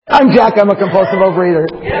I'm Jack. I'm a compulsive overeater.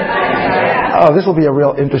 Oh, this will be a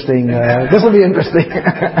real interesting. This will be interesting.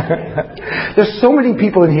 There's so many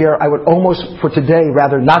people in here. I would almost, for today,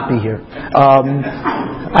 rather not be here.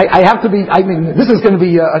 I have to be. I mean, this is going to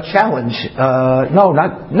be a challenge. No,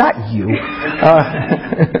 not you.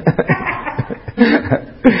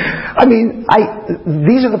 I mean,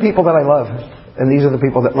 these are the people that I love, and these are the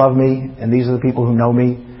people that love me, and these are the people who know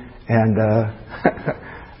me, and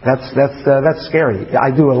that's scary. I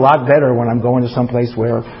do a lot better when I'm going to some place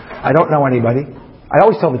where I don't know anybody. I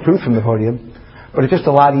always tell the truth from the podium, but it's just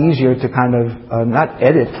a lot easier to kind of not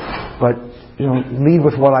edit, but lead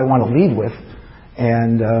with what I want to lead with.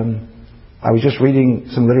 And I was just reading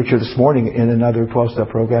some literature this morning in another 12-step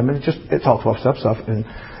program, and it's all 12-step stuff, and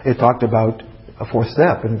it talked about a fourth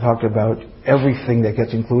step, and it talked about everything that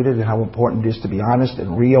gets included and how important it is to be honest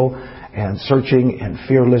and real and searching and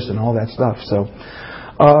fearless and all that stuff. So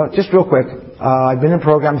just real quick, I've been in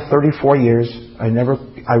program 34 years.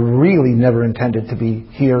 I really never intended to be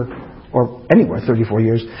here or anywhere 34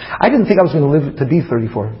 years. I didn't think I was going to live to be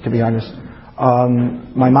 34, to be honest.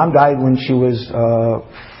 My mom died when she was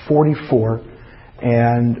 44,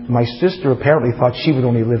 and my sister apparently thought she would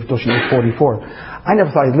only live till she was 44. I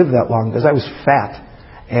never thought I'd live that long because I was fat,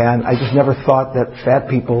 and I just never thought that fat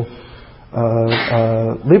people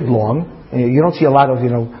lived long. You don't see a lot of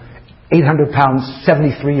 800-pound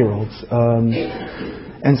 73-year-olds.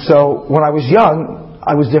 And so when I was young,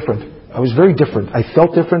 I was different. I was very different. I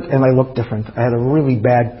felt different and I looked different. I had a really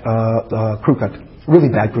bad crew cut. Really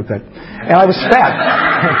bad crew cut. And I was fat,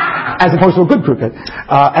 as opposed to a good crew cut.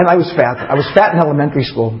 And I was fat. I was fat in elementary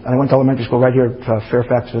school. And I went to elementary school right here at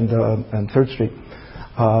Fairfax and 3rd Street.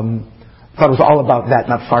 Thought it was all about that,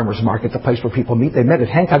 not Farmers Market, the place where people meet. They met at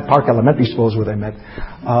Hancock Park Elementary School is where they met.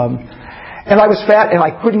 And I was fat, and I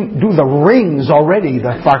couldn't do the rings already,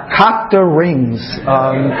 the Farkakta rings.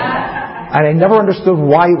 And I never understood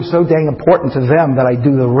why it was so dang important to them that I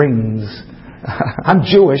do the rings. I'm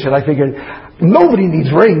Jewish, and I figured nobody needs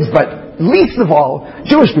rings, but least of all,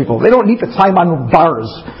 Jewish people. They don't need to climb on bars.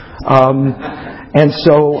 And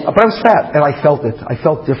so, but I was fat, and I felt it. I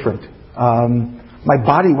felt different. My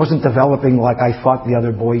body wasn't developing like I thought the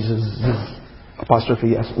other boys'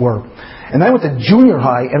 apostrophe S were. And then I went to junior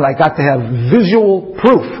high, and I got to have visual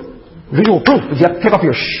proof. Visual proof, because you have to take off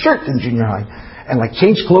your shirt in junior high and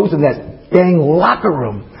change clothes in that dang locker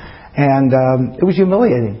room. And it was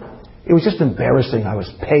humiliating. It was just embarrassing. I was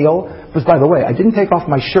pale. Because, by the way, I didn't take off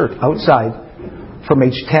my shirt outside from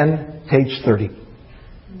age 10 to age 30.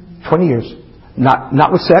 20 years.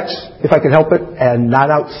 Not with sex, if I could help it, and not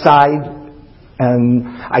outside. And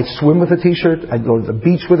I'd swim with a T-shirt. I'd go to the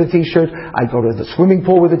beach with a T-shirt. I'd go to the swimming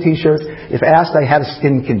pool with a T-shirt. If asked, I had a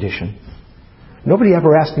skin condition. Nobody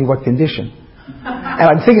ever asked me what condition. And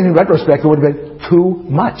I'm thinking in retrospect, it would have been too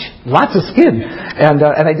much. Lots of skin. And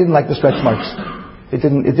I didn't like the stretch marks. It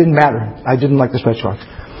didn't matter. I didn't like the stretch marks.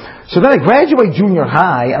 So then I graduate junior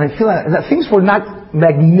high, and I feel that things were not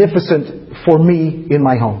magnificent for me in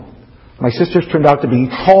my home. My sisters turned out to be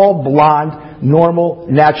tall, blonde, normal,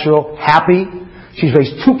 natural, happy. She's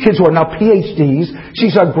raised 2 kids who are now PhDs.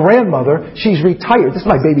 She's a grandmother. She's retired. This is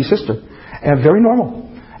my baby sister. And very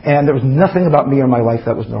normal. And there was nothing about me or my life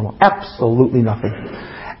that was normal. Absolutely nothing.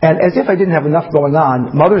 And as if I didn't have enough going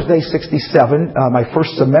on, Mother's Day 67, my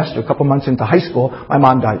first semester, a couple months into high school, my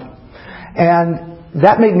mom died. And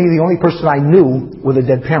that made me the only person I knew with a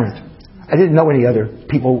dead parent. I didn't know any other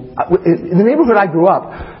people. In the neighborhood I grew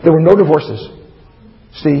up, there were no divorces.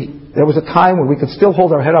 See, there was a time when we could still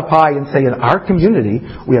hold our head up high and say, in our community,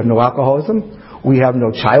 we have no alcoholism, we have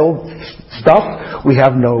no child stuff, we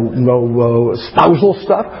have no spousal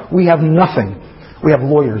stuff, we have nothing. We have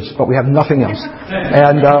lawyers, but we have nothing else.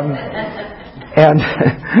 And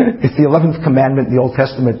it's the 11th commandment in the Old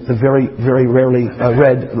Testament, the very, very rarely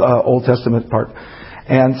read Old Testament part.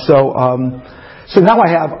 And so now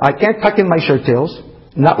I can't tuck in my shirt tails.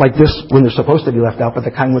 Not like this when they're supposed to be left out, but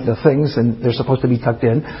the kind with the things and they're supposed to be tucked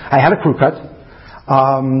in. I had a crew cut.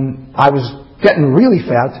 I was getting really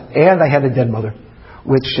fat, and I had a dead mother,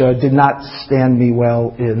 which did not stand me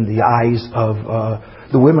well in the eyes of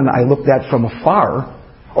the women I looked at from afar,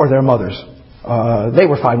 or their mothers. They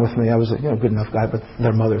were fine with me. I was a good enough guy, but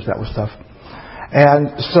their mothers, that was tough.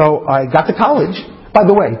 And so I got to college. By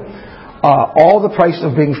the way, all the price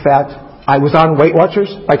of being fat, I was on Weight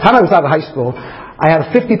Watchers. By the time I was out of high school, I had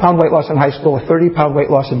a 50-pound weight loss in high school, a 30-pound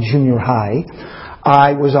weight loss in junior high.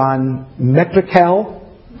 I was on Metrical,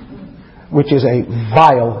 which is a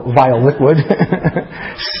vile liquid.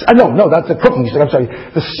 No, that's the cookies. I'm sorry.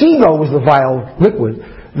 The Sego was the vile liquid.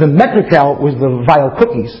 The Metrical was the vile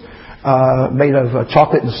cookies. made of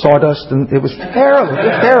chocolate and sawdust, and it was terrible. It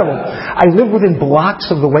was terrible. I lived within blocks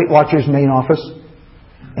of the Weight Watchers main office,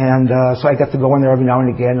 and so I got to go in there every now and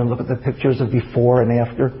again and look at the pictures of before and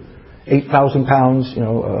after. 8,000 pounds,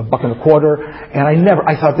 $1.25, and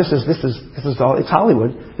I thought this is all. It's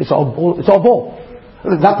Hollywood. It's all bull.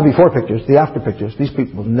 Not the before pictures, the after pictures. These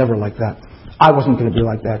people were never like that. I wasn't going to be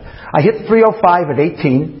like that. I hit 305 at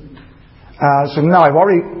 18. So now I've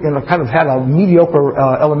already kind of had a mediocre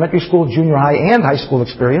elementary school, junior high, and high school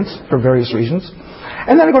experience for various reasons.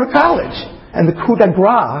 And then I go to college. And the coup de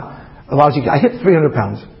grace allows you... I hit 300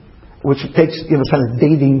 pounds, which takes kind of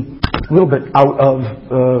dating a little bit out of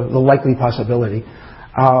the likely possibility.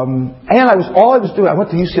 And I went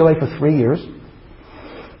to UCLA for 3 years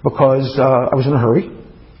because I was in a hurry.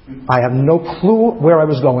 I have no clue where I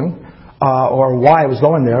was going or why I was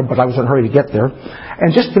going there, but I was in a hurry to get there.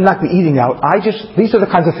 And just to knock the eating out, these are the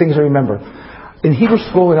kinds of things I remember. In Hebrew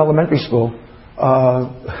school, in elementary school,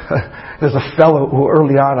 there's a fellow who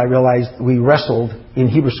early on I realized we wrestled in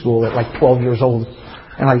Hebrew school at like 12 years old.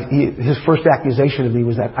 And his first accusation of me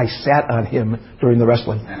was that I sat on him during the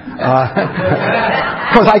wrestling.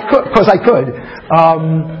 Because I could.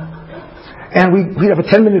 And we'd have a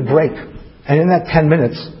 10-minute break. And in that 10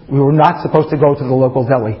 minutes, we were not supposed to go to the local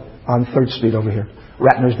deli on 3rd Street over here.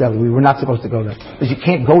 Ratner's Deli. We were not supposed to go there. Because you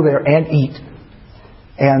can't go there and eat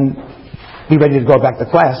and be ready to go back to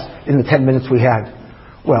class in the 10 minutes we had.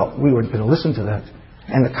 Well, we weren't going to listen to that.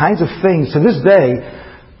 And the kinds of things, to this day,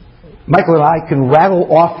 Michael and I can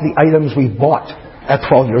rattle off the items we bought at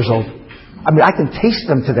 12 years old. I mean, I can taste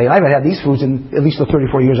them today. I haven't had these foods in at least the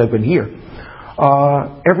 34 years I've been here.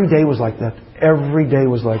 Every day was like that. Every day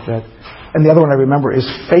was like that. And the other one I remember is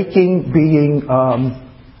faking being,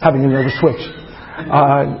 having a nervous switch.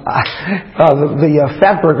 The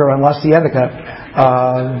Fat Burger on La Cienega,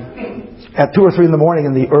 at 2 or 3 in the morning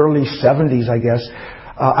in the early 70s, I guess,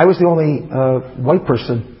 I was the only white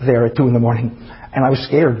person there at 2 in the morning, and I was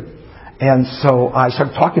scared. And so I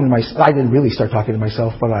started talking to myself. I didn't really start talking to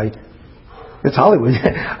myself, but it's Hollywood.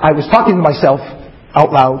 I was talking to myself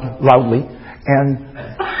out loudly, and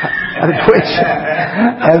at a twitch.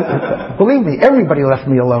 And believe me, everybody left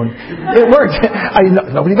me alone. It worked.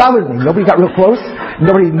 Nobody bothered me. Nobody got real close.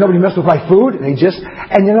 Nobody messed with my food. And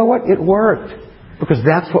you know what? It worked. Because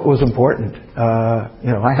that's what was important. I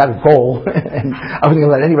had a goal, and I wasn't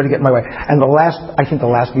going to let anybody get in my way. And the last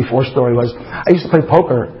before story was, I used to play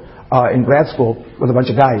poker in grad school with a bunch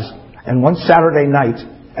of guys. And one Saturday night,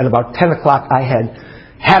 at about 10 o'clock, I had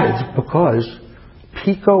it because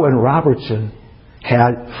Pico and Robertson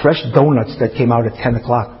had fresh donuts that came out at 10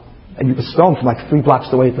 o'clock. And you could smell them from like 3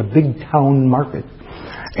 blocks away at the big town market.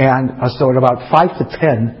 And so at about 5 to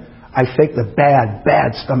 10, I faked a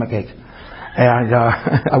bad stomachache. And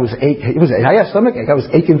I had stomachache. I was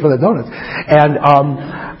aching for the donuts. And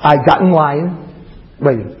I got in line.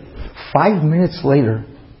 Wait, 5 minutes later,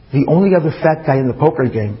 the only other fat guy in the poker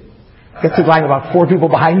game gets in line about 4 people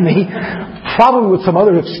behind me, probably with some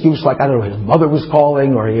other excuse like, I don't know, his mother was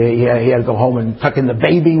calling, or he had to go home and tuck in the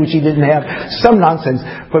baby, which he didn't have. Some nonsense.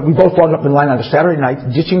 But we both wound up in line on a Saturday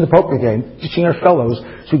night, ditching the poker game, ditching our fellows,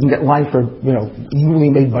 so we can get in line for,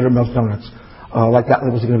 newly made buttermilk donuts. Like that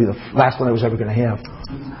was going to be the last one I was ever going to have.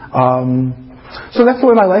 So that's the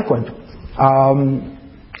way my life went.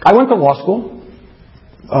 I went to law school.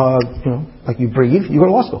 Like you breathe, you go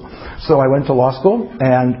to law school. So I went to law school,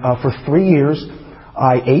 and for 3 years,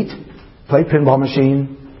 I ate, played pinball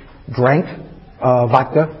machine, drank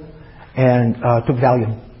vodka, and took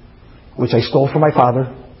Valium, which I stole from my father,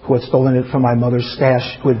 who had stolen it from my mother's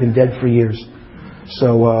stash, who had been dead for years.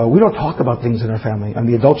 So we don't talk about things in our family. I'm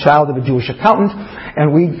the adult child of a Jewish accountant,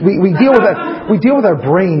 and we deal with that. We deal with our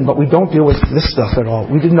brain, but we don't deal with this stuff at all.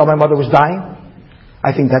 We didn't know my mother was dying.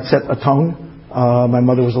 I think that set a tone. My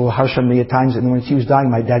mother was a little harsh on me at times, and when she was dying,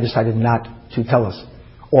 my dad decided not to tell us,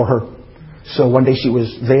 or her. So one day she was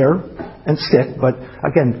there and sick, but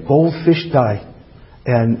again, goldfish die,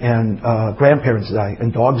 and grandparents die,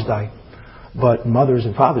 and dogs die. But mothers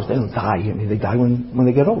and fathers, they don't die. I mean, they die when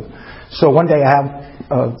they get old. So one day I have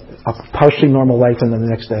a partially normal life, and then the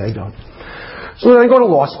next day I don't. So then I go to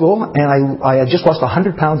law school, and I had just lost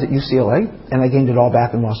 100 pounds at UCLA, and I gained it all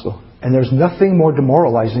back in law school. And there's nothing more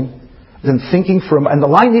demoralizing than thinking and the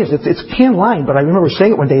line is, it's a canned line, but I remember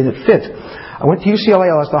saying it one day and it fit. I went to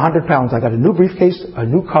UCLA, I lost 100 pounds. I got a new briefcase, a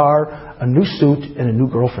new car, a new suit, and a new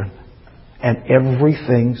girlfriend. And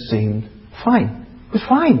everything seemed fine. It was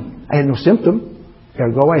fine. I had no symptom.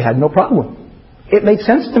 Ergo, I had no problem. It made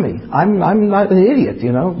sense to me. I'm not an idiot,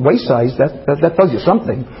 Waist size, that tells you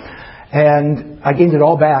something. And I gained it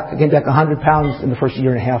all back. I gained back 100 pounds in the first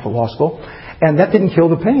year and a half of law school. And that didn't kill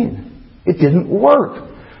the pain. It didn't work.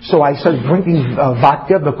 So I started drinking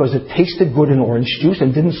vodka because it tasted good in orange juice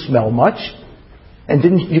and didn't smell much. And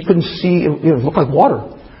you couldn't see, it looked like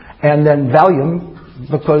water. And then Valium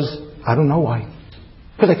because, I don't know why.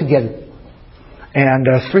 Because I could get it. And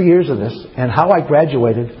 3 years of this. And how I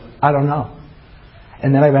graduated, I don't know.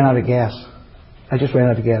 And then I ran out of gas. I just ran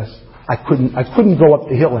out of gas. I couldn't go up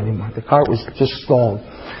the hill anymore. The car was just stalled.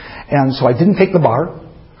 And so I didn't take the bar,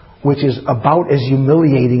 which is about as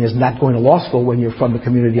humiliating as not going to law school when you're from the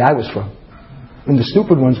community I was from. And the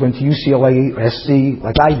stupid ones went to UCLA, SC,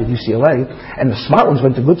 like I did, UCLA, and the smart ones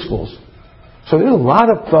went to good schools. So there was a lot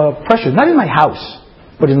of pressure, not in my house,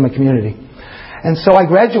 but in my community. And so I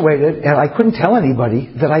graduated, and I couldn't tell anybody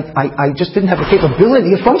that I just didn't have the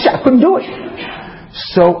capability of function. I couldn't do it.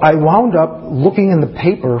 So I wound up looking in the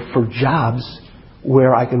paper for jobs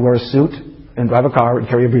where I could wear a suit and drive a car and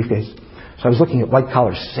carry a briefcase. So I was looking at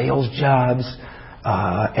white-collar sales jobs,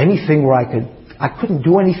 anything where I couldn't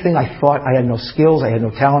do anything. I thought I had no skills, I had no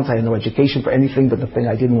talents, I had no education for anything but the thing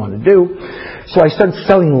I didn't want to do. So I started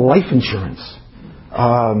selling life insurance,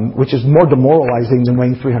 which is more demoralizing than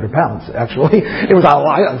weighing 300 pounds, actually. It was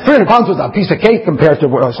 300 pounds was a piece of cake compared to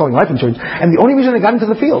selling life insurance. And the only reason I got into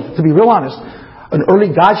the field, to be real honest, an early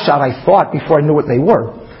God shot I thought before I knew what they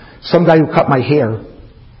were. Some guy who cut my hair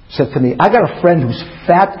said to me, I got a friend who's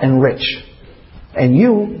fat and rich. And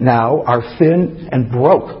you now are thin and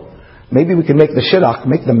broke. Maybe we can make the shidduch,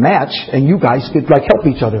 make the match, and you guys could help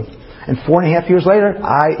each other. And 4.5 years later,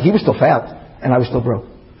 he was still fat, and I was still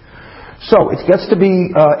broke. So it gets to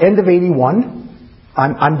be end of 81.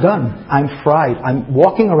 I'm done. I'm fried. I'm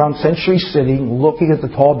walking around Century City, looking at the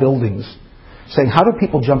tall buildings, saying, how do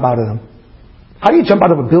people jump out of them? How do you jump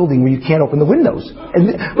out of a building where you can't open the windows?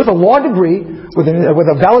 And with a law degree, with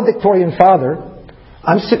a valedictorian father,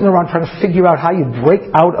 I'm sitting around trying to figure out how you break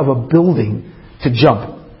out of a building to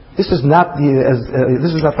jump. This is not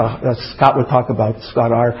the Scott would talk about,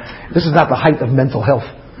 Scott R. This is not the height of mental health.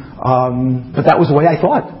 But that was the way I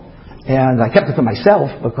thought. And I kept it to myself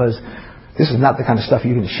because this is not the kind of stuff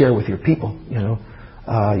you're going to share with your people, You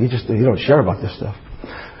don't share about this stuff.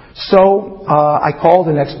 So I called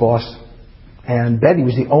the next boss, and Betty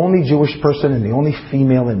was the only Jewish person and the only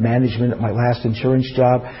female in management at my last insurance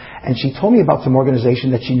job. And she told me about some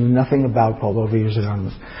organization that she knew nothing about called Overeaters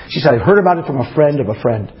Anonymous. She said, I heard about it from a friend of a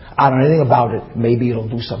friend. I don't know anything about it. Maybe it'll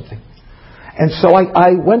do something. And so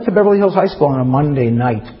I went to Beverly Hills High School on a Monday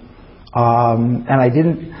night. And I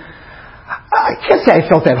can't say I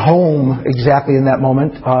felt at home exactly in that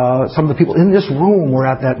moment. Some of the people in this room were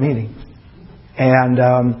at that meeting. And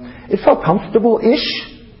it felt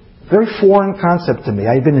comfortable-ish. Very foreign concept to me.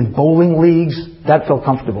 I had been in bowling leagues. That felt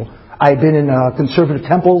comfortable. I had been in conservative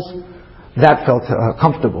temples. That felt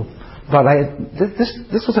comfortable. But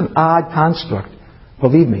this was an odd construct.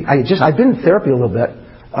 Believe me. I'd been in therapy a little bit.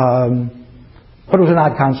 But it was an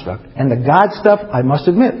odd construct. And the God stuff, I must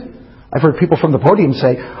admit, I've heard people from the podium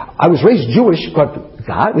say, I was raised Jewish, but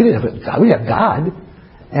God? We didn't have God. We had God.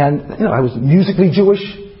 And, I was musically Jewish.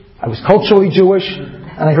 I was culturally Jewish.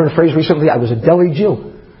 And I heard a phrase recently, I was a deli Jew.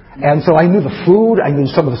 And so I knew the food, I knew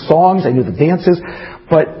some of the songs, I knew the dances,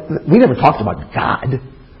 but we never talked about God.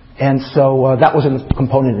 And so that was a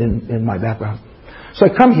component in my background. So I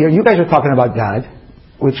come here, you guys are talking about God,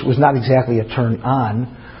 which was not exactly a turn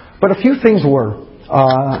on, but a few things were.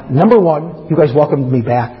 Number one, you guys welcomed me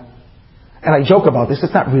back. And I joke about this,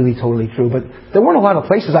 it's not really totally true, but there weren't a lot of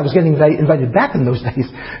places I was getting invited back in those days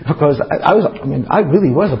because I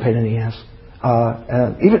really was a pain in the ass,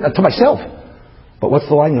 even to myself. But what's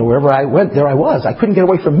the line? Wherever I went, there I was. I couldn't get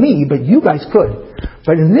away from me, but you guys could.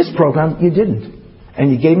 But in this program, you didn't.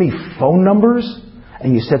 And you gave me phone numbers,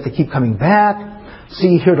 and you said to keep coming back. See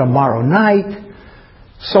you here tomorrow night.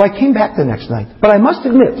 So I came back the next night. But I must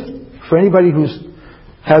admit, for anybody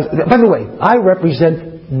by the way, I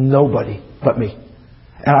represent nobody but me.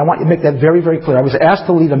 And I want you to make that very, very clear. I was asked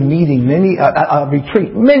to lead a meeting, a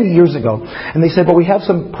retreat many years ago. And they said, but we have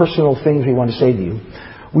some personal things we want to say to you.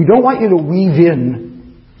 We don't want you to weave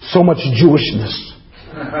in so much Jewishness.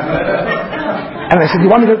 And I said, you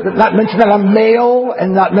want me to not mention that I'm male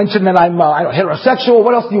and not mention that I'm heterosexual?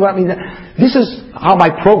 What else do you want me to... This is how my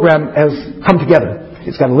program has come together.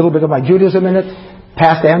 It's got a little bit of my Judaism in it,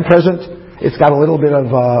 past and present. It's got a little bit of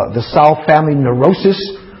the South family neurosis,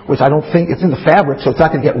 which I don't think it's in the fabric, so it's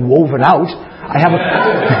not going to get woven out. I have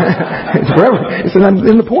it's forever. It's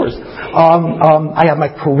in the pores. I have my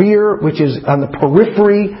career, which is on the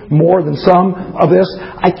periphery more than some of this.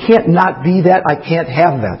 I can't not be that. I can't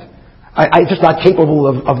have that. I'm just not capable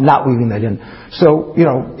of not weaving that in. So,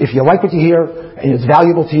 if you like what you hear and it's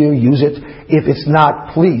valuable to you, use it. If it's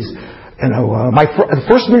not, please. The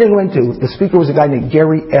first meeting I went to, the speaker was a guy named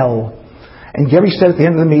Gary L. And Gary said at the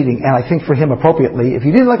end of the meeting, and I think for him appropriately, if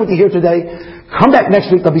you didn't like what you hear today, come back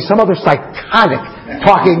next week. There'll be some other psychotic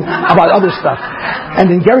talking about other stuff.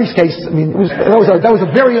 And in Gary's case, I mean, that was a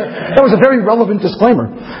very relevant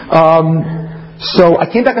disclaimer. So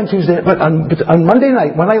I came back on Tuesday, but on Monday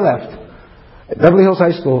night when I left Beverly Hills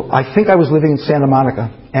High School, I think I was living in Santa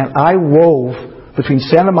Monica, and I wove between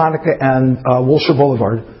Santa Monica and Wilshire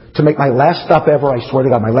Boulevard to make my last stop ever. I swear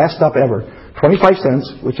to God, my last stop ever. 25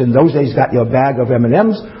 cents, which in those days got you a bag of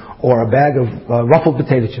M&Ms or a bag of ruffled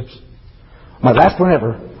potato chips. My last one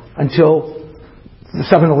ever, until the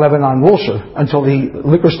 7-Eleven on Wilshire, until the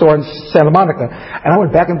liquor store in Santa Monica. And I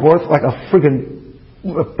went back and forth like a friggin'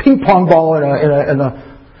 ping pong ball in a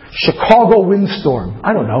Chicago windstorm.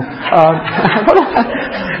 I don't know.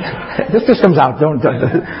 This just comes out.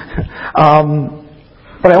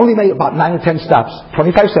 But I only made about 9 or 10 stops.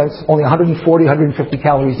 25 cents, only 140, 150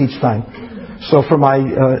 calories each time. So for my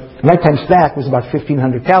nighttime snack was about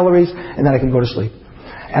 1,500 calories, and then I could go to sleep.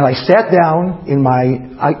 And I sat down in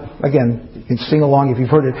again, you can sing along if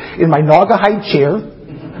you've heard it, in my Naugahyde chair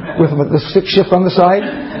with the stick shift on the side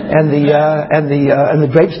and the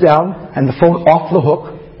drapes down and the phone off the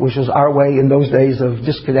hook, which was our way in those days of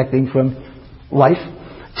disconnecting from life.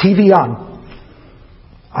 TV on.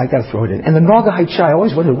 I got to throw it in. And the Naugahyde chai, I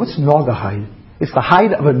always wondered, what's Naugahyde? It's the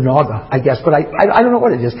hide of a Naga, I guess, but I don't know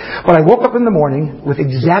what it is. But I woke up in the morning with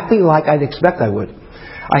exactly like I'd expect I would.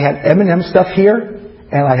 I had M&M stuff here,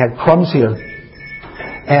 and I had crumbs here.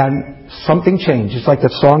 And something changed. It's like that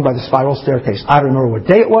song by the Spiral Staircase. I don't remember what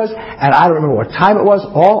day it was, and I don't remember what time it was.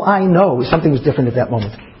 All I know is something was different at that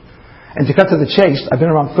moment. And to cut to the chase, I've been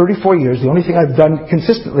around 34 years. The only thing I've done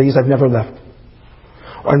consistently is I've never left.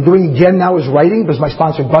 What I'm doing again now is writing, because my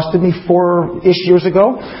sponsor busted me 4-ish years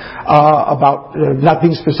ago about not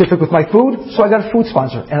being specific with my food, so I got a food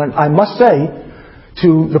sponsor. And I must say,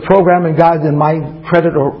 to the program and God and my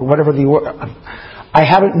credit or whatever the word, I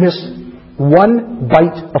haven't missed one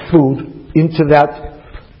bite of food into that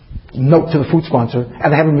note to the food sponsor,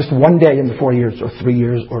 and I haven't missed one day in the 4 years or 3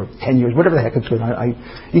 years or 10 years, whatever the heck it's been.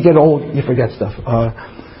 You get old, you forget stuff.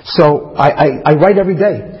 So I write every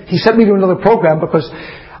day. He sent me to another program because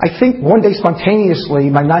I think one day spontaneously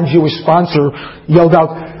my non-Jewish sponsor yelled out,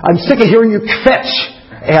 "I'm sick of hearing you kvetch."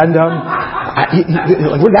 And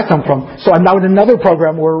where'd that come from? So I'm now in another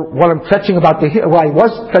program where what I'm kvetching about to him, what I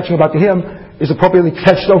was kvetching about to him, is appropriately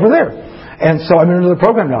kvetched over there. And so I'm in another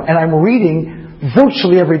program now, and I'm reading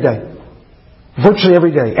virtually every day. Virtually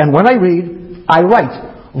every day. And when I read, I write.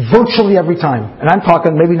 Virtually every time. And I'm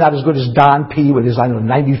talking maybe not as good as Don P. with his,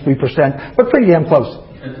 93%, but pretty damn close.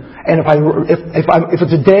 And if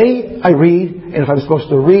it's a day, I read, and if I'm supposed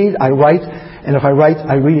to read, I write, and if I write,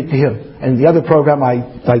 I read it to him. And the other program, I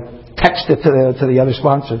text it to the other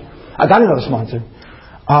sponsor. I got another sponsor.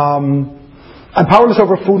 I'm powerless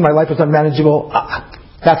over food, my life is unmanageable.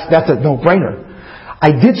 That's a no-brainer.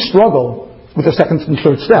 I did struggle with the second and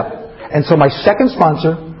third step. And so my second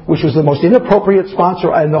sponsor, which was the most inappropriate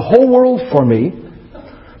sponsor in the whole world for me,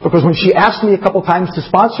 because when she asked me a couple times to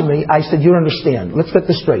sponsor me, I said, you don't understand. Let's get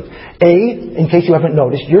this straight. A, in case you haven't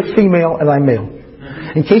noticed, you're female and I'm male.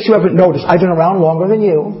 In case you haven't noticed, I've been around longer than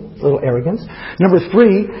you. A little arrogance. Number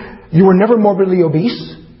 3, you were never morbidly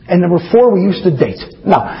obese. And number 4, we used to date.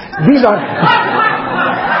 Now, these are...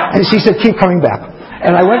 And she said, keep coming back.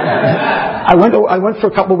 And I went for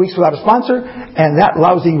a couple of weeks without a sponsor, and that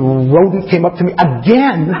lousy rodent came up to me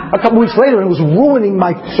again a couple of weeks later and was ruining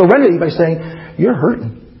my serenity by saying, you're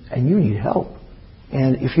hurting and you need help.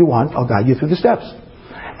 And if you want, I'll guide you through the steps.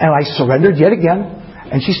 And I surrendered yet again,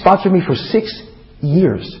 and she sponsored me for 6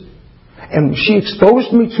 years. And she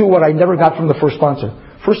exposed me to what I never got from the first sponsor.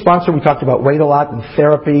 First sponsor, we talked about weight a lot and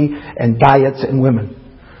therapy and diets and women.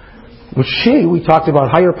 With we talked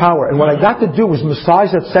about higher power. And what I got to do was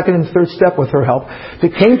massage that second and third step with her help. I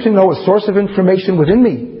came to know a source of information within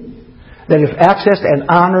me that if accessed and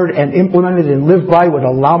honored and implemented and lived by would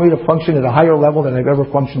allow me to function at a higher level than I've ever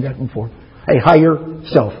functioned at before. A higher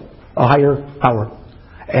self. A higher power.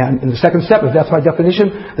 And in the second step, if that's my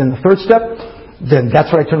definition, then the third step, then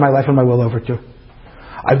that's what I turn my life and my will over to.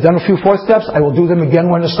 I've done a few fourth steps. I will do them again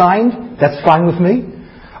when assigned. That's fine with me.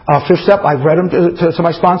 Fifth step, I've read them to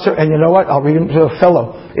my sponsor, and you know what? I'll read them to a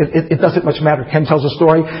fellow. It doesn't much matter. Ken tells a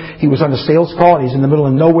story. He was on a sales call, and he's in the middle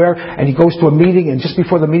of nowhere, and he goes to a meeting, and just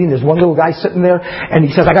before the meeting, there's one little guy sitting there, and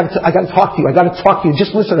he says, I got to talk to you. I got to talk to you.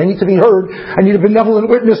 Just listen. I need to be heard. I need a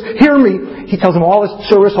benevolent witness. Hear me. He tells him all his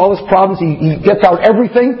service, all his problems. He gets out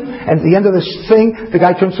everything, and at the end of this thing, the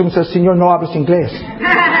guy turns to him and says, Señor, no hablas inglés.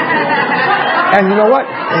 And you know what?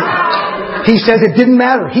 He says it didn't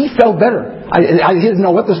matter. He felt better. I didn't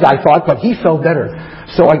know what this guy thought, but he felt better.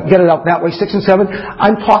 So I get it out that way, 6 and 7.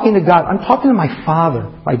 I'm talking to God. I'm talking to my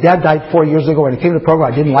father. My dad died 4 years ago. When he came to the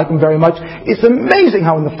program, I didn't like him very much. It's amazing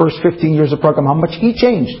how in the first 15 years of the program, how much he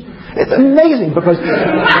changed. It's amazing because...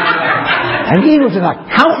 And he was an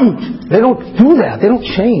accountant. They don't do that. They don't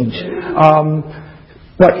change.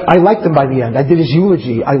 But I liked him by the end. I did his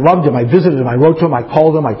eulogy. I loved him. I visited him. I wrote to him. I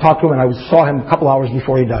called him. I talked to him. And I saw him a couple hours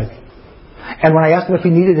before he died. And when I asked him if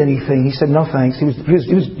he needed anything, he said, no thanks. He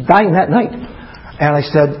was dying that night. And I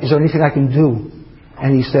said, is there anything I can do?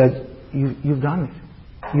 And he said, you've done it.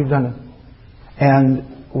 You've done it. And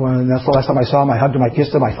that's the last time I saw him. I hugged him. I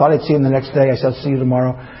kissed him. I thought I'd see him the next day. I said, I'll see you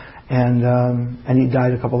tomorrow. And he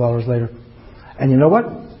died a couple hours later. And you know what?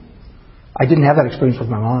 I didn't have that experience with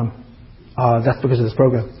my mom. That's because of this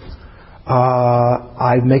program.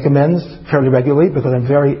 I make amends fairly regularly because I'm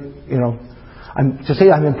very, to say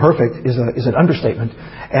I'm imperfect is an understatement.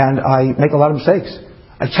 And I make a lot of mistakes.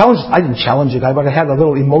 I didn't challenge a guy, but I had a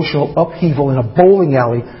little emotional upheaval in a bowling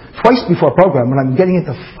alley twice before a program when I'm getting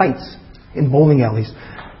into fights in bowling alleys.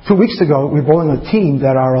 2 weeks ago, we were bowling with a team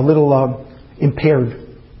that are a little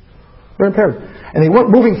impaired. They're impaired. And they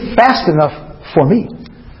weren't moving fast enough for me.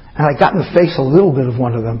 And I got in the face a little bit of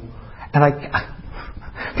one of them. And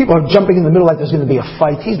people are jumping in the middle like there's going to be a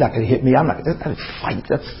fight. He's not going to hit me. I'm not going to fight.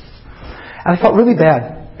 And I felt really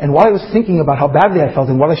bad. And while I was thinking about how badly I felt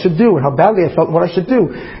and what I should do and how badly I felt and what I should do,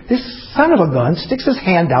 this son of a gun sticks his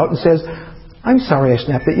hand out and says, I'm sorry I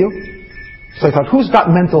snapped at you. So I thought, who's got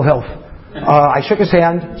mental health? I shook his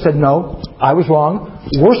hand, said no, I was wrong,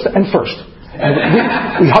 worst and first.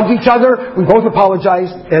 And we hugged each other, we both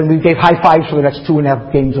apologized, and we gave high fives for the next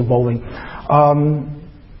 2.5 games of bowling.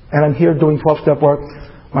 And I'm here doing 12-step work.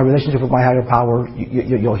 My relationship with my higher power,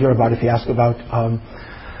 you'll hear about if you ask about.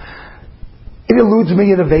 It eludes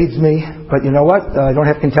me, it evades me, but you know what? I don't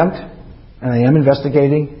have contempt, and I am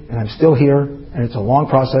investigating, and I'm still here, and it's a long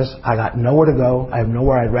process. I got nowhere to go. I have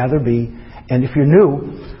nowhere I'd rather be. And if you're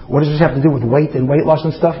new, what does this have to do with weight and weight loss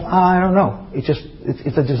and stuff? I don't know. It's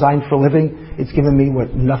a design for living. It's given me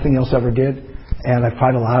what nothing else ever did, and I've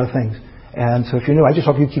tried a lot of things. And so if you're new, I just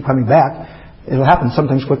hope you keep coming back. It'll happen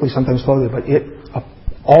sometimes quickly, sometimes slowly, but it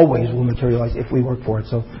always will materialize if we work for it.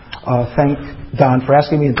 So thank Don for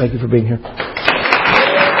asking me, and thank you for being here.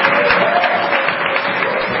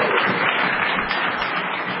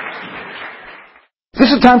 This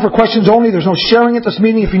is time for questions only. There's no sharing at this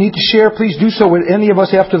meeting. If you need to share, please do so with any of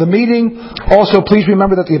us after the meeting. Also, please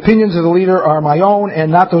remember that the opinions of the leader are my own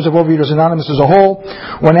and not those of Overeaters Anonymous as a whole.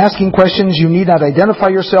 When asking questions, you need not identify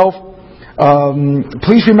yourself.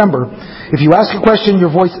 Please remember, if you ask a question, your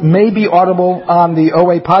voice may be audible on the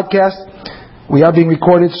OA podcast. We are being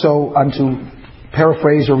recorded, so I'm to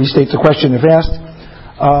paraphrase or restate the question if asked.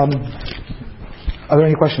 Are there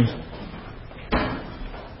any questions?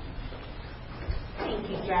 Thank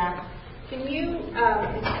you, Jack. Can you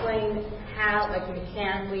explain how,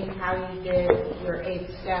 mechanically, how you did your 8th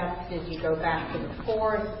step? Did you go back to the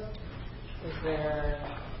 4th? Is there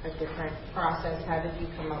a different process? How did you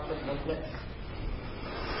come up with the list?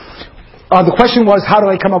 The question was, how do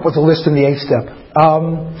I come up with a list in the 8th step?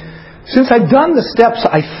 Since I've done the steps,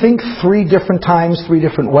 I think 3 different times, 3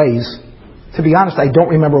 different ways. To be honest, I don't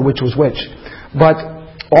remember which was which. But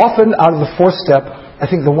often out of the 4th step, I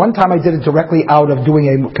think the one time I did it directly out of doing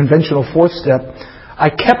a conventional 4th step, I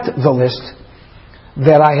kept the list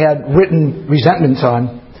that I had written resentments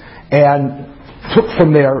on and took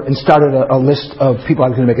from there and started a list of people I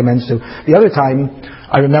was going to make amends to. The other time,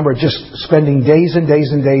 I remember just spending days and days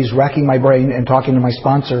and days racking my brain and talking to my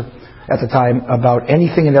sponsor at the time about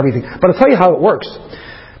anything and everything. But I'll tell you how it works.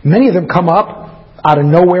 Many of them come up out of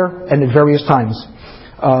nowhere and at various times.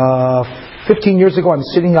 15 years ago, I'm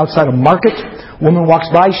sitting outside a market. Woman walks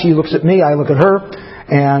by, she looks at me, I look at her,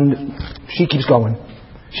 and she keeps going.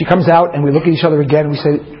 She comes out, and we look at each other again, and we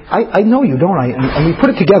say, I know you, don't I? And we put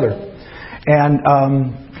it together. And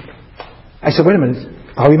I said, wait a minute,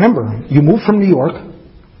 I remember. You moved from New York.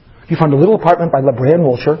 You found a little apartment by La Brea and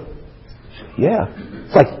Wilshire. Yeah.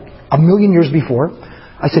 It's like 1,000,000 years before.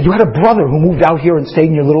 I said, you had a brother who moved out here and stayed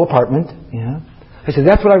in your little apartment. Yeah. I said,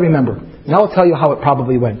 that's what I remember. Now I'll tell you how it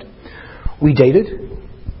probably went. We dated.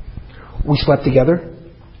 We slept together.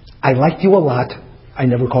 I liked you a lot. I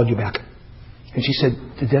never called you back. And she said,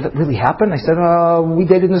 did that really happen? I said, we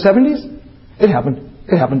dated in the 70s? It happened.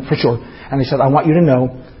 It happened for sure. And I said, I want you to know.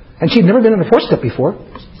 And she'd never been in a 4th step before.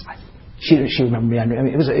 She remembered me. I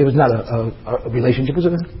mean, it was not a relationship. It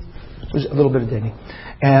was a little bit of dating.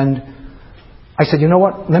 And I said, you know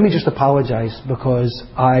what? Let me just apologize because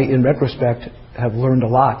I, in retrospect, have learned a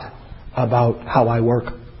lot about how I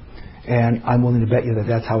work. And I'm willing to bet you that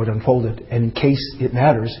that's how it unfolded. And in case it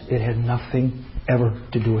matters, it had nothing ever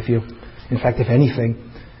to do with you. In fact, if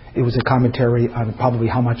anything, it was a commentary on probably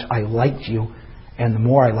how much I liked you. And the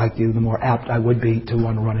more I liked you, the more apt I would be to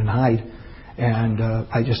want to run and hide. And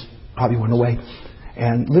I just probably went away.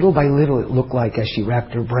 And little by little, it looked like as she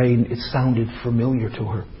racked her brain, it sounded familiar to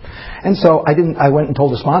her. And so I went and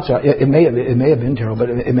told the sponsor. It may have been Terrell, but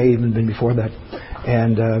it may have even been before that.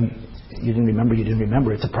 And you didn't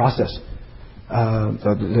remember. It's a process.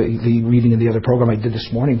 The reading in the other program I did this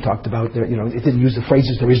morning talked about, it didn't use the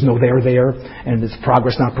phrases, there is no there, and it's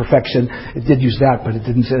progress, not perfection. It did use that, but it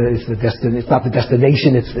didn't say it's not the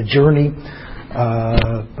destination, it's the journey.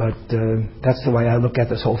 But that's the way I look at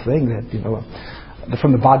this whole thing, that,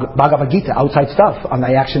 from the Bhagavad Gita, outside stuff, on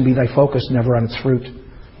thy action be thy focus, never on its fruit.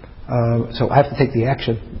 So I have to take the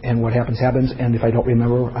action, and what happens, and if I don't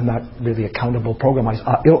remember, I'm not really accountable, programized.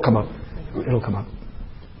 It'll come up.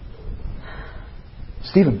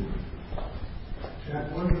 Stephen. Jack,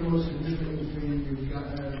 what is the most significant thing you've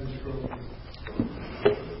gotten out of this program?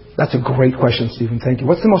 That's a great question, Stephen. Thank you.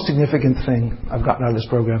 What's the most significant thing I've gotten out of this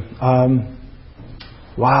program?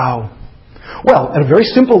 Wow. Well, at a very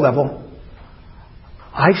simple level,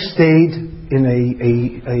 I've stayed in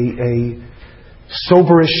a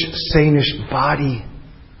soberish, sane-ish body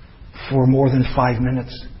for more than 5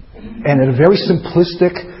 minutes. And at a very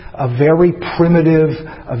simplistic, a very primitive,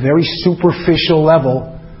 a very superficial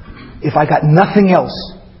level, if I got nothing else,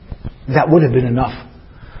 that would have been enough.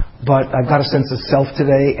 But I've got a sense of self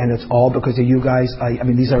today, and it's all because of you guys. I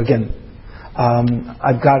mean, these are, again,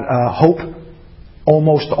 I've got hope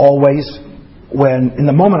almost always, when in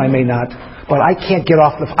the moment I may not, but I can't get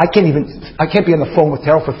off I can't be on the phone with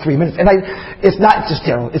Terrell for 3 minutes. And it's not just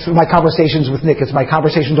Terrell. It's my conversations with Nick. It's my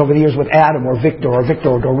conversations over the years with Adam or Victor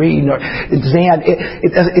or Doreen or Zan.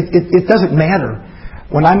 It doesn't matter.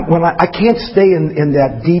 I can't stay in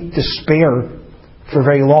that deep despair for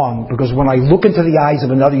very long, because when I look into the eyes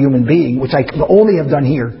of another human being, which I can only have done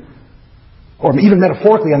here, or even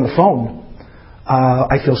metaphorically on the phone,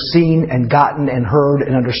 I feel seen and gotten and heard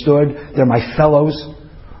and understood. They're my fellows.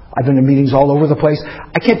 I've been to meetings all over the place.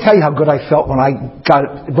 I can't tell you how good I felt when I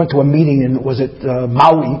went to a meeting in, was it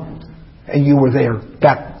Maui, and you were there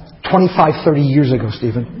back 25, 30 years ago,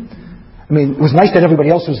 Stephen. I mean, it was nice that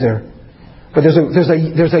everybody else was there. But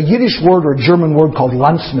there's a Yiddish word or a German word called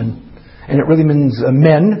Landsmann, and it really means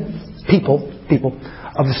men, people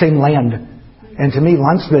of the same land. And to me,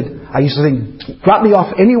 Landsmann, I used to think, drop me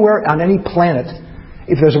off anywhere on any planet.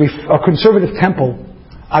 If there's a conservative temple,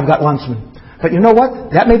 I've got Landsmann. But you know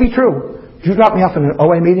what? That may be true. If you drop me off in an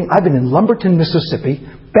OA meeting, I've been in Lumberton, Mississippi,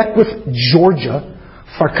 Beckwith, Georgia,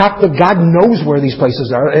 Farkakta, God knows where these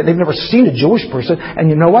places are. They've never seen a Jewish person.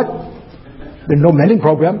 And you know what? There's no mending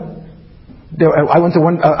program. I went to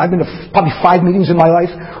I've been to probably 5 meetings in my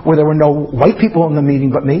life where there were no white people in the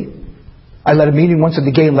meeting but me. I led a meeting once at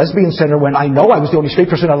the Gay and Lesbian Center when I know I was the only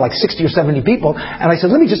straight person out of like 60 or 70 people. And I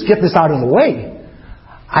said, let me just get this out of the way.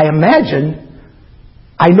 I imagine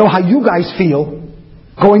I know how you guys feel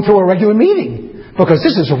going through a regular meeting, because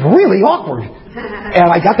this is really awkward. And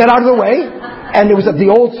I got that out of the way, and it was at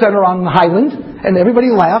the old center on Highland, and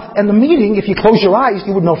everybody laughed. And the meeting, if you close your eyes,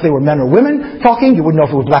 you would know if they were men or women talking. You wouldn't know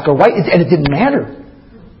if it was black or white, and it didn't matter.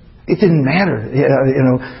 It didn't matter,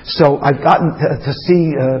 So I've gotten to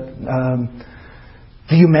see the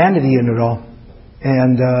humanity in it all.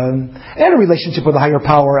 And a relationship with a higher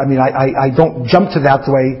power. I mean, I don't jump to that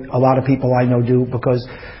the way a lot of people I know do, because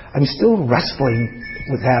I'm still wrestling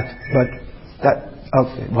with that. But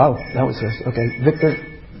okay, wow, that was this. Okay, Victor?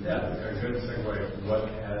 Yeah, a good segue. What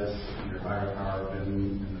has your higher power been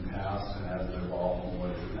in the past, and has it evolved, and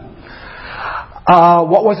what is it now?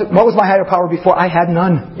 What was my higher power before? I had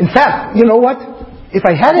none. In fact, you know what? If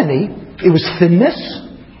I had any, it was thinness.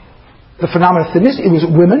 The phenomenon of thinness. It was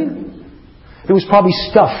women. It was probably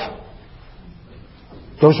stuff.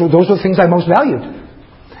 Those were the things I most valued.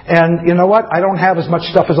 And you know what? I don't have as much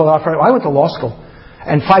stuff as a lot of friends. I went to law school.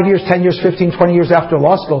 And 5 years, 10 years, 15, 20 years after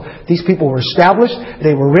law school, these people were established.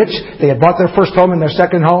 They were rich. They had bought their first home and their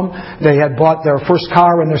second home. They had bought their first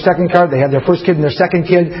car and their second car. They had their first kid and their second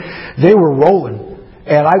kid. They were rolling.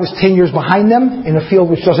 And I was 10 years behind them in a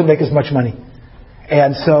field which doesn't make as much money.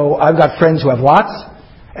 And so I've got friends who have lots,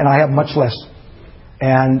 and I have much less.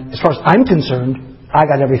 And as far as I'm concerned, I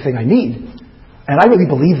got everything I need. And I really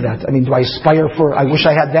believe that. I mean, do I aspire I wish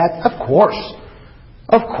I had that? Of course.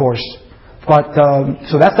 But,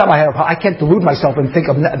 so that's not my higher power. I can't delude myself and think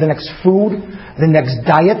of the next food, the next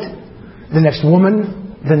diet, the next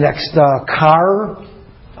woman, the next car.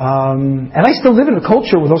 And I still live in a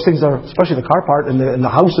culture where those things are, especially the car part and the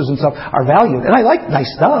houses and stuff, are valued. And I like nice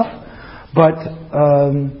stuff. But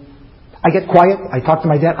I get quiet. I talk to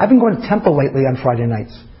my dad. I've been going to temple lately on Friday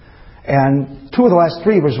nights. And 2 of the last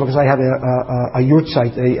 3 was because I had a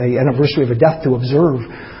yurtzeit, a anniversary of a death to observe.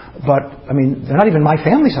 But, I mean, they're not even my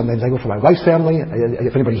family sometimes. I go for my wife's family.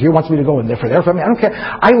 If anybody here wants me to go, and they're for their family. I don't care.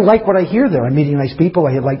 I like what I hear there. I'm meeting nice people.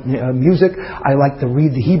 I like music. I like to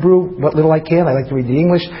read the Hebrew, what little I can. I like to read the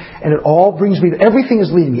English. And it all brings me, everything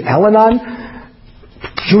is leading me. Al-Anon,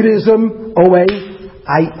 Judaism, OA.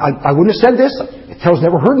 I wouldn't have said this. Tel's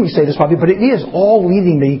never heard me say this probably, but it is all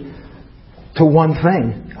leading me to one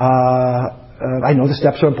thing. I know the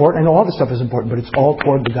steps are important. I know all the stuff is important, but it's all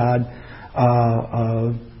toward the God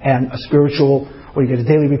and a spiritual, where you get a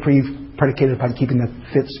daily reprieve predicated upon keeping that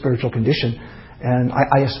fit spiritual condition. And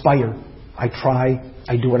I aspire. I try.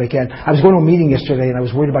 I do what I can. I was going to a meeting yesterday, and I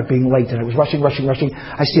was worried about being late, and I was rushing.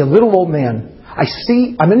 I see a little old man.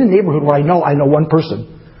 I'm in a neighborhood where I know one person.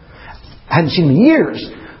 I hadn't seen him in years.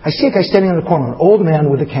 I see a guy standing on the corner, an old man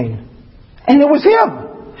with a cane. And it was him!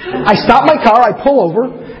 I stop my car, I pull over,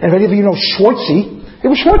 and if any of you know Schwartzy, it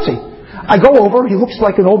was Schwartzy. I go over, he looks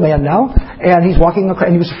like an old man now, and he's walking across,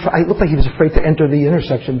 and it looked like he was afraid to enter the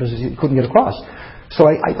intersection because he couldn't get across. So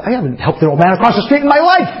I haven't helped an old man across the street in my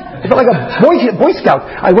life. I felt like a Boy Scout.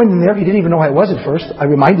 I went in there, he didn't even know who I was at first. I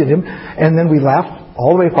reminded him, and then we laughed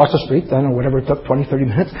all the way across the street. I don't know, whatever it took, 20, 30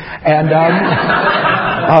 minutes. And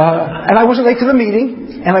I wasn't late to the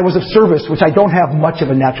meeting, and I was of service, which I don't have much of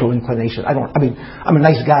a natural inclination. I'm a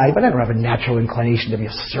nice guy, but I don't have a natural inclination to be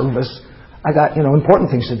of service. I got, important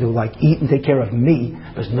things to do, like eat and take care of me,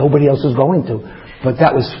 because nobody else is going to. But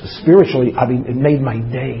that was spiritually, it made my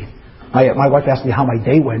day. My wife asked me how my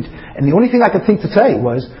day went, and the only thing I could think to say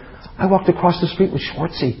was, I walked across the street with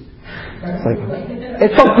Schwartzy.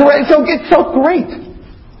 It felt great. It felt great.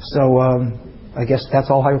 So, I guess that's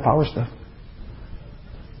all higher power stuff.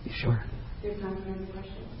 You sure? There's time for another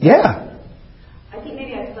question? Yeah. I think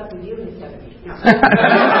maybe I slept with you in the 70s. No.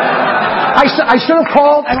 I should have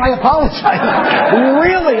called, and I apologize.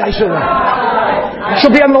 Really, I should have.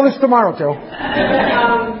 She'll be on the list tomorrow, too.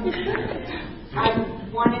 I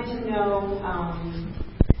wanted to know,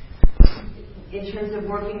 in terms of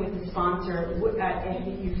working with the sponsor, I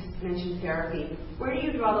think you mentioned therapy. Where do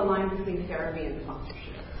you draw the line between therapy and sponsorship?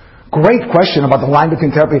 Great question about the line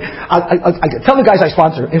between therapy. I tell the guys I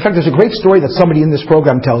sponsor. In fact, there's a great story that somebody in this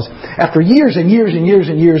program tells. After years and years and years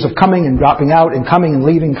and years of coming and dropping out and coming and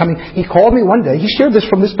leaving, he called me one day. He shared this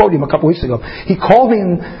from this podium a couple weeks ago. He called me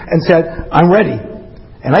and said, I'm ready.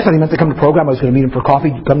 And I thought he meant to come to the program. I was going to meet him for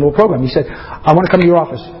coffee, come to a program. He said, I want to come to your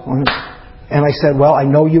office. And I said, well, I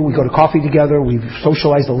know you. We go to coffee together. We've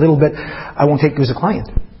socialized a little bit. I won't take you as a client.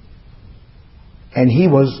 And he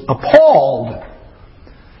was appalled.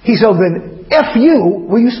 He said, then F you,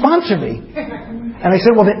 will you sponsor me? And I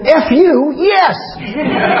said, well, then F you, yes!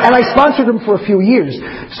 And I sponsored him for a few years.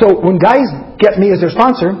 So when guys get me as their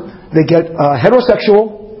sponsor, they get a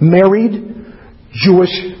heterosexual, married, Jewish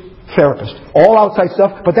therapist. All outside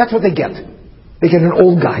stuff, but that's what they get. They get an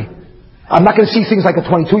old guy. I'm not going to see things like a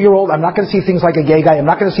 22-year-old. I'm not going to see things like a gay guy. I'm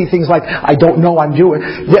not going to see things like I don't know I'm Jewish.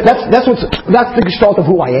 That's the gestalt of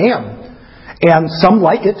who I am. And some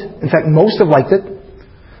like it. In fact, most have liked it.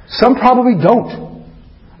 Some probably don't.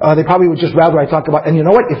 They probably would just rather I talk about. And you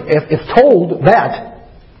know what? If told that's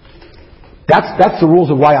the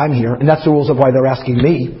rules of why I'm here, and that's the rules of why they're asking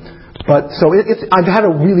me. But so I've had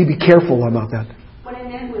to really be careful about that. What I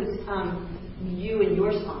meant was you and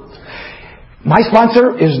your sponsor. My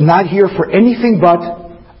sponsor is not here for anything but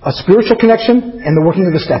a spiritual connection and the working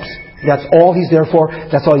of the steps. That's all he's there for.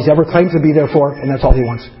 That's all he's ever claimed to be there for, and that's all he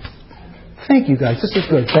wants. Thank you, guys. This is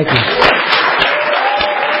good. Thank you.